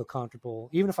I feel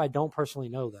comfortable, even if I don't personally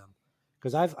know them.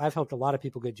 Because I've helped a lot of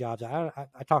people get jobs.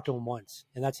 I talked to them once,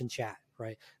 and that's in chat,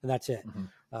 right? And that's it.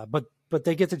 Mm-hmm. But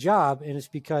they get the job, and it's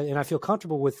because, and I feel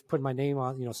comfortable with putting my name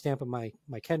on, stamping my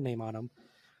Ken name on them,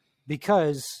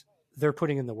 because they're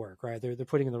putting in the work, right? They're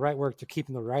putting in the right work. They're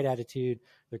keeping the right attitude.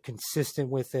 They're consistent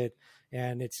with it,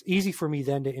 and it's easy for me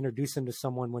then to introduce them to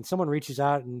someone. When someone reaches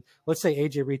out, and let's say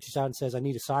AJ reaches out and says, "I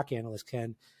need a SOC analyst,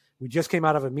 Ken. We just came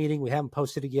out of a meeting. We haven't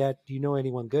posted it yet. Do you know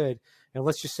anyone good?" And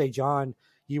let's just say, John,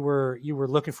 you were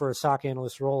looking for a SOC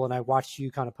analyst role, and I watched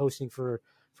you kind of posting for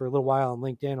a little while on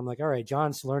LinkedIn. I'm like, all right,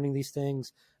 John's learning these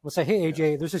things. I'm gonna say, hey,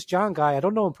 AJ, there's this John guy. I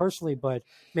don't know him personally, but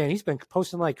man, he's been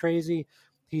posting like crazy.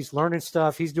 He's learning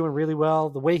stuff. He's doing really well.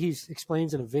 The way he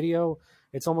explains in a video,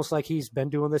 it's almost like he's been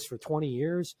doing this for 20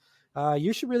 years.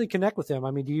 You should really connect with him.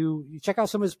 I mean, you check out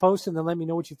some of his posts and then let me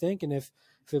know what you think. And if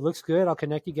it looks good, I'll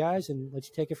connect you guys and let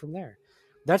you take it from there.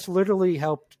 That's literally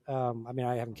helped. I mean,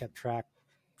 I haven't kept track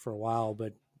for a while,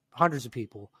 but hundreds of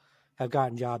people have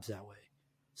gotten jobs that way.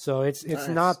 So it's nice.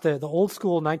 Not the old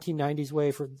school 1990s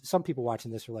way. For some people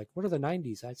watching this are like, what are the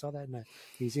 90s? I saw that in the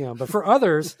museum. But for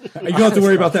others, you don't have to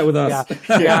worry about that with us.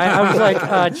 Yeah, I was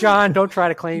like, John, don't try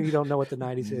to claim you don't know what the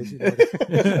 90s is.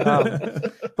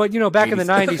 But back in the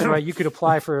 90s, right, you could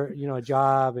apply for a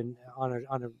job and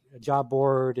on a job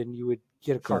board, and you would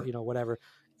get a car, whatever.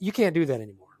 You can't do that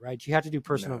anymore, right? You have to do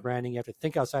personal branding. You have to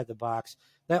think outside the box.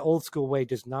 That old school way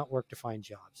does not work to find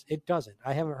jobs. It doesn't.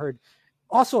 I haven't heard.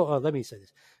 Also, let me say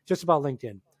this just about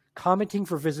LinkedIn. Commenting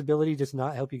for visibility does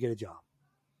not help you get a job.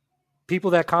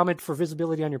 People that comment for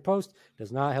visibility on your post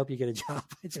does not help you get a job.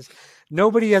 It's just,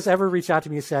 nobody has ever reached out to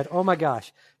me and said, oh my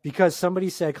gosh, because somebody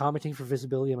said commenting for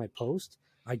visibility on my post,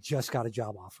 I just got a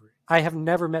job offer. I have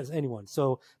never met anyone.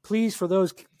 So please, for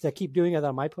those that keep doing it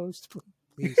on my post,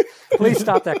 please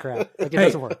stop that crap. Like, it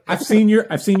doesn't work. I've seen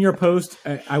your post.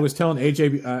 I was telling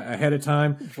AJ ahead of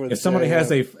time, if somebody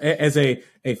has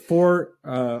a four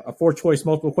choice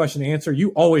multiple question answer, you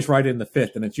always write it in the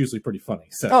fifth, and it's usually pretty funny.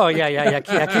 So. Oh yeah.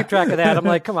 Keep track of that. I'm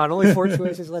like, come on, only 4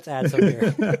 choices. Let's add some here.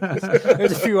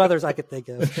 There's a few others I could think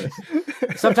of.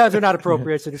 Sometimes they're not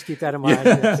appropriate, so just keep that in mind.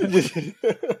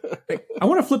 Yeah. I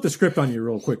want to flip the script on you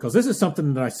real quick, because this is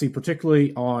something that I see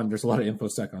particularly there's a lot of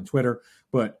InfoSec on Twitter,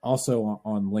 but also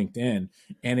on LinkedIn.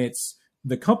 And it's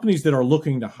the companies that are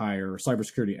looking to hire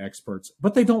cybersecurity experts,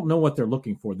 but they don't know what they're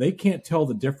looking for. They can't tell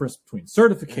the difference between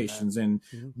certifications and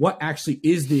what actually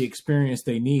is the experience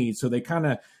they need. So they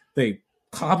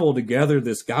cobble together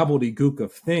this gobbledygook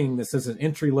of thing that says an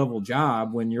entry-level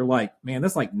job, when you're like, man,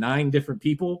 that's like 9 different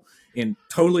people in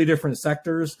totally different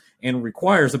sectors and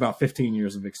requires about 15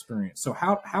 years of experience. So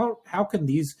how can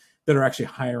these that are actually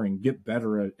hiring get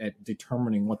better at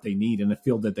determining what they need in a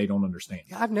field that they don't understand?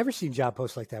 I've never seen job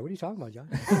posts like that. What are you talking about, John?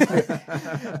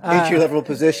 Entry-level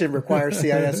position requires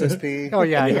CISSP. Oh,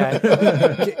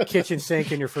 yeah. Kitchen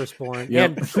sink in your firstborn.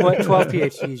 Yep. And 12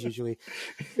 PhDs usually.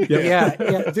 Yep.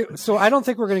 Yeah. So I don't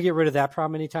think we're going to get rid of that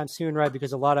problem anytime soon, right?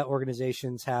 Because a lot of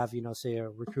organizations have, say a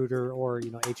recruiter or,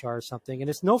 HR or something,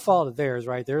 and it's no fault of theirs,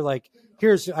 right? They're like,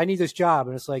 I need this job.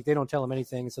 And it's like, they don't tell them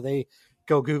anything. So they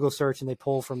go Google search and they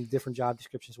pull from different job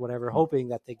descriptions, whatever, hoping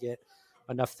that they get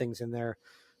enough things in there.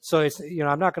 So it's,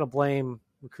 I'm not going to blame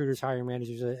recruiters, hiring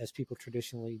managers as people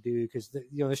traditionally do, because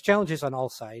there's challenges on all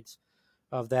sides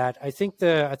of that. I think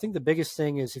the biggest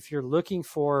thing is, if you're looking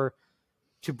to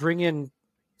bring in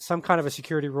some kind of a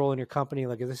security role in your company,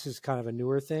 like if this is kind of a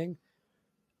newer thing,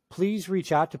 please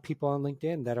reach out to people on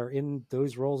LinkedIn that are in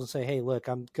those roles and say, hey, look,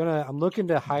 I'm looking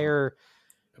to hire.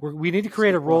 We need to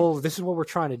create a role. This is what we're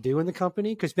trying to do in the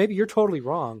company, because maybe you're totally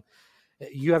wrong.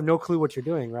 You have no clue what you're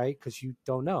doing, right? Because you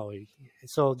don't know.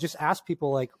 So just ask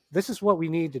people, like, this is what we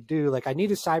need to do. Like, I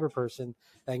need a cyber person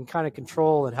that can kind of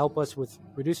control and help us with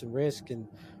reducing risk and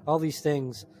all these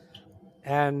things.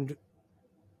 And,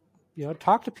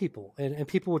 talk to people, and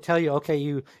people will tell you, okay,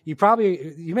 you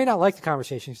may not like the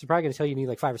conversation. They're probably going to tell you need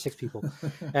like 5 or 6 people.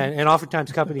 and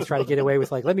oftentimes companies try to get away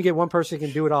with, like, let me get one person who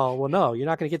can do it all. Well, no, you're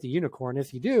not going to get the unicorn.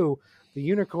 If you do, the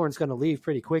unicorn's going to leave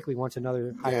pretty quickly once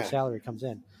another higher salary comes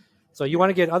in. So you want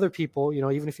to get other people,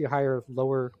 even if you hire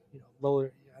lower,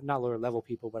 not lower level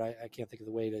people, but I can't think of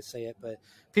the way to say it, but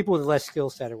people with less skill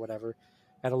set or whatever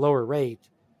at a lower rate.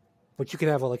 But you can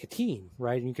have a team,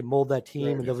 right? And you can mold that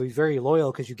team, and they'll be very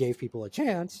loyal because you gave people a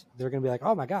chance. They're going to be like,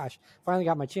 oh my gosh, finally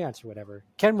got my chance or whatever.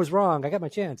 Ken was wrong. I got my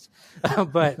chance.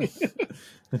 but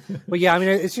yeah, I mean,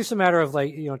 it's just a matter of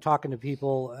talking to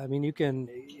people. I mean, you can,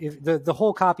 if the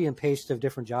whole copy and paste of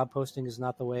different job posting is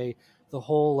not the way. The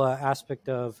whole aspect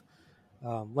of,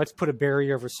 let's put a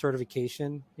barrier of a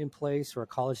certification in place or a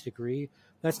college degree.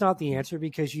 That's not the answer,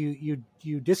 because you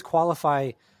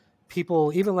disqualify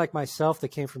people, even like myself, that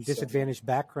came from disadvantaged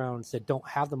backgrounds that don't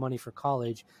have the money for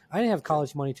college. I didn't have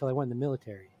college money until I went in the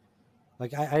military.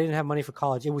 Like, I didn't have money for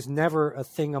college. It was never a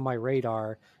thing on my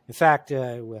radar. In fact,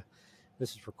 this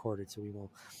is recorded, so we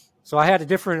won't. So I had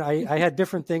I had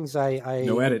different things.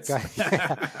 No edits.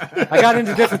 I got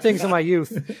into different things in my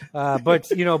youth,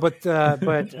 but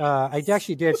I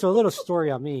actually did. So a little story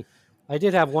on me. I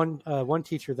did have one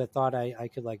teacher that thought I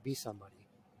could be somebody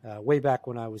way back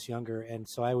when I was younger, and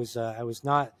so I was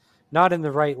not in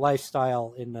the right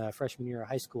lifestyle in freshman year of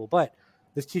high school. But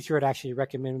this teacher had actually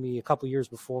recommended me a couple years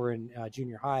before in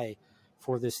junior high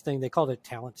for this thing. They called it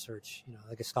talent search,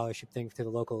 like a scholarship thing to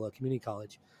the local community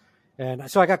college.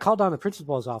 And so I got called down to the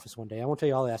principal's office one day. I won't tell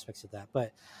you all the aspects of that,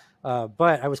 but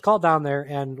I was called down there,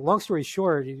 and long story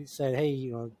short, he said,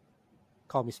 hey,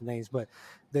 called me some names, but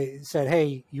they said,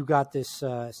 hey, you got this,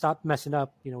 stop messing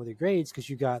up, with your grades, because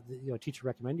you got, teacher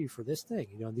recommended you for this thing.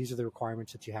 These are the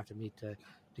requirements that you have to meet to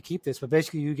keep this. But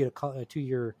basically you get a 2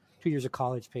 years of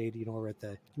college paid, over at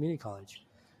the community college.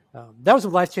 That was a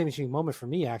life-changing moment for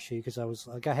me, actually, because I was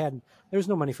like, there was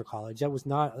no money for college. It was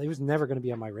never going to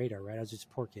be on my radar, right? I was just a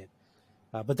poor kid.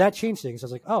 But that changed things. I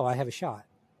was like, oh, I have a shot.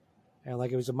 And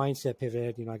it was a mindset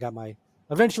pivot. I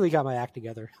eventually got my act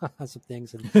together on some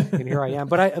things, and here I am.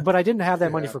 But I didn't have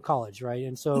that money for college, right?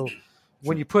 And so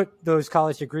when you put those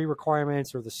college degree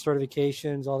requirements or the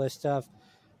certifications, all that stuff,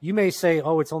 you may say,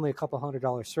 oh, it's only a couple $100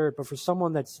 cert. But for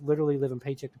someone that's literally living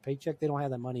paycheck to paycheck, they don't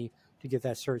have that money to get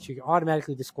that cert. So you're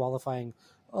automatically disqualifying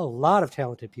a lot of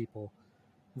talented people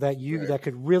that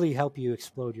could really help you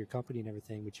explode your company and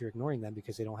everything, but you're ignoring them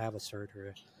because they don't have a cert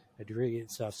or a degree and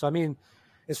stuff. So, I mean,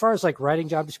 as far as writing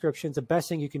job descriptions, the best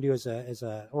thing you can do as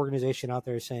a organization out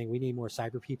there is saying, we need more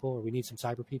cyber people, or we need some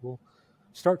cyber people.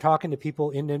 Start talking to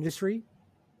people in the industry.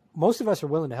 Most of us are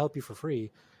willing to help you for free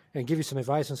and give you some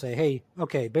advice and say, hey,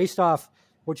 okay, based off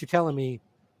what you're telling me,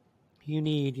 you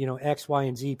need, X, Y,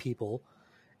 and Z people,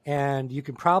 and you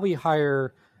can probably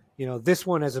hire this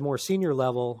one as a more senior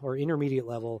level or intermediate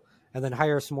level, and then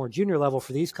hire some more junior level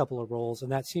for these couple of roles.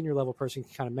 And that senior level person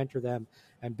can kind of mentor them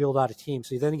and build out a team.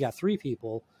 So then you got 3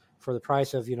 people for the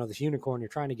price of, this unicorn you're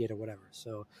trying to get or whatever.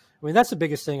 So, I mean, that's the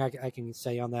biggest thing I can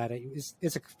say on that.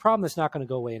 It's a problem that's not going to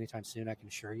go away anytime soon, I can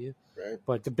assure you. Right.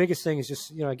 But the biggest thing is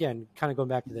just, again, kind of going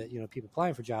back to the, people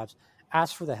applying for jobs,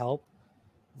 ask for the help.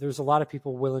 There's a lot of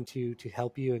people willing to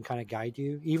help you and kind of guide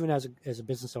you, even as a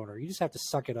business owner. You just have to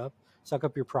suck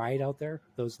up your pride out there,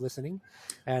 those listening,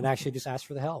 and actually just ask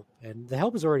for the help. And the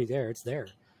help is already there. It's there.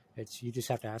 You just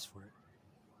have to ask for it.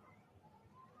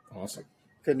 Awesome.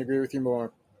 Couldn't agree with you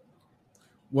more.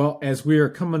 Well, as we are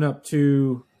coming up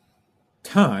to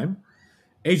time,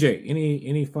 AJ,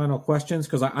 any final questions?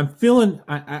 Because I'm feeling,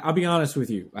 I'll be honest with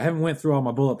you, I haven't went through all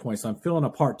my bullet points. So I'm feeling a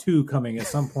part 2 coming at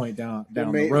some point down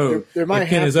the road. There might if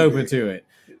Ken is open to it.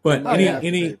 But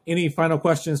any final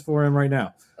questions for him right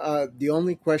now? The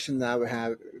only question that I would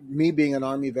have, me being an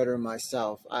Army veteran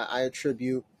myself, I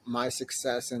attribute my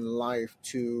success in life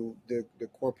to the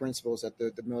core principles that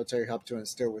the military helped to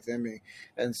instill within me.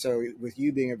 And so with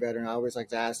you being a veteran, I always like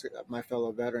to ask my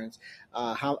fellow veterans,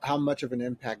 how much of an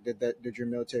impact did your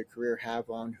military career have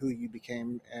on who you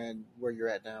became and where you're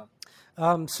at now?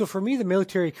 So for me, the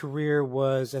military career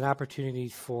was an opportunity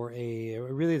for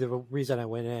really the reason I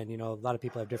went in. A lot of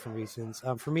people have different reasons.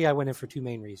 For me, I went in for 2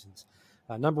 main reasons.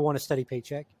 Number one, a steady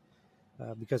paycheck,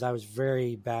 because I was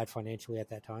very bad financially at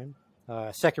that time.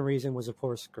 Second reason was, of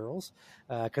course, girls,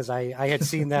 because I had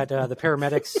seen that the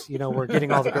paramedics, were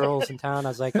getting all the girls in town. I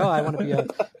was like, oh, I want to be a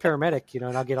paramedic,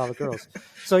 and I'll get all the girls.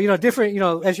 So, different,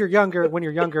 as when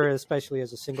you're younger, especially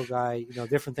as a single guy,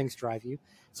 different things drive you.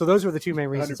 So those were the two main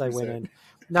reasons 100%. I went in.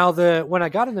 Now, when I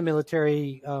got in the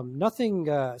military,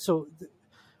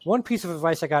 one piece of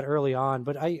advice I got early on,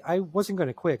 but I wasn't going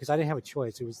to quit because I didn't have a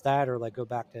choice. It was that or go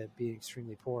back to being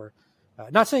extremely poor.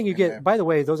 Not saying you get, by the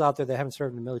way, those out there that haven't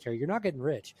served in the military, you're not getting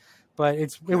rich, but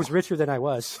it was richer than I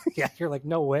was. Yeah. You're like,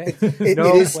 no way. It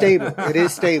is stable. It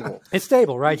is stable. It's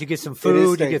stable, right? You get some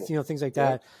food, you get, things like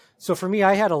that. So for me,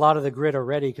 I had a lot of the grit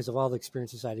already because of all the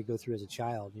experiences I had to go through as a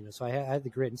child, so I had the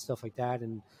grit and stuff like that.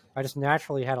 And I just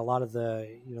naturally had a lot of the,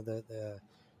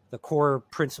 the core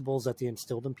principles that they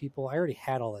instilled in people. I already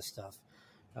had all this stuff.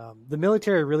 The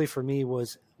military really for me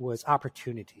was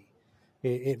opportunity.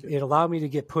 It allowed me to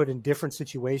get put in different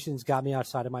situations, got me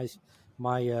outside of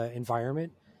my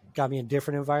environment, got me in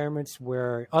different environments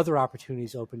where other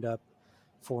opportunities opened up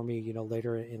for me,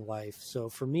 later in life. So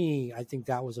for me, I think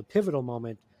that was a pivotal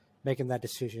moment making that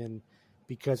decision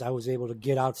because I was able to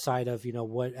get outside of,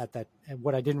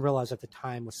 what I didn't realize at the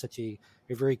time was such a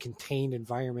very contained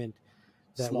environment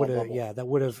that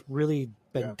would have really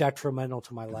been detrimental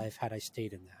to my life had I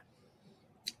stayed in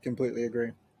that. Completely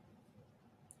agree.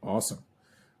 Awesome.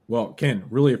 Well, Ken,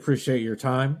 really appreciate your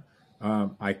time.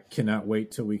 I cannot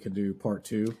wait till we can do part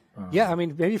 2.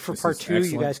 Maybe for part 2, excellent.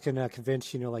 You guys can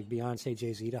convince, like Beyonce,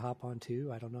 Jay-Z to hop on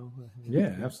too. I don't know.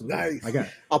 Yeah, absolutely. Nice.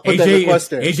 I'll put that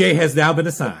request in. AJ has now been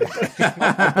assigned.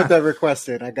 I'll put that request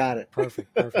in. I got it.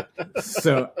 Perfect.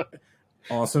 So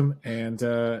awesome. And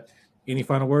any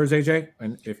final words, AJ?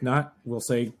 And if not, we'll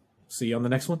say see you on the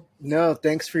next one. No,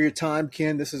 thanks for your time,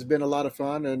 Ken. This has been a lot of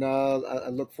fun. And I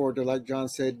look forward to, like John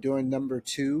said, doing number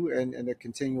 2 and a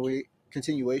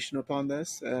continuation upon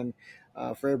this. And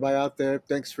for everybody out there,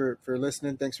 thanks for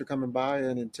listening. Thanks for coming by.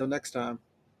 And until next time.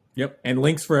 Yep. And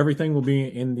links for everything will be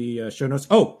in the show notes.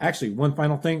 Oh, actually, one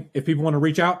final thing. If people want to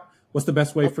reach out, what's the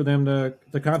best way for them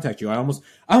to contact you? I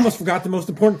almost forgot the most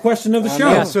important question of the show.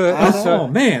 Yeah,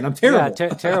 man, I'm terrible.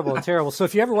 Yeah, terrible. So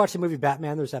if you ever watch the movie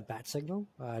Batman, there's that bat signal.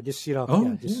 Just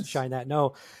shine that.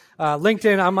 No,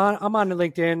 LinkedIn. I'm on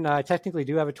LinkedIn. I technically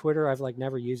do have a Twitter. I've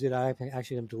never used it. I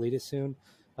actually am delete it soon.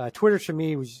 Twitter to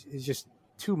me is just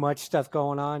too much stuff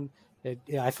going on.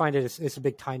 I find it's a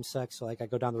big time suck. So I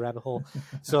go down the rabbit hole.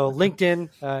 So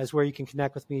LinkedIn is where you can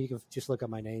connect with me. You can just look up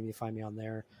my name. You find me on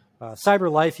there.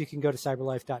 CyberLife, you can go to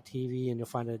cyberlife.tv and you'll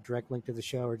find a direct link to the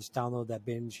show, or just download that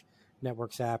Binge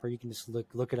Networks app, or you can just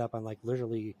look it up on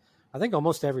literally, I think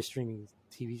almost every streaming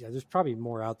TV. There's probably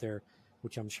more out there,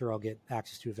 which I'm sure I'll get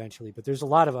access to eventually. But there's a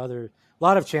lot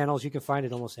of channels. You can find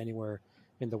it almost anywhere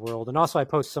in the world. And also I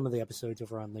post some of the episodes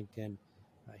over on LinkedIn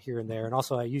here and there. And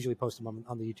also I usually post them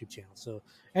on the YouTube channel. So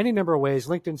any number of ways.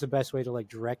 LinkedIn's the best way to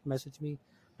direct message me.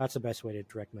 That's the best way to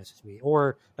direct message me.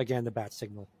 Or again, the bat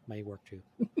signal may work too.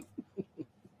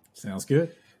 Sounds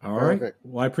good. All right.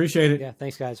 Well, I appreciate it. Yeah.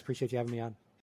 Thanks guys. Appreciate you having me on.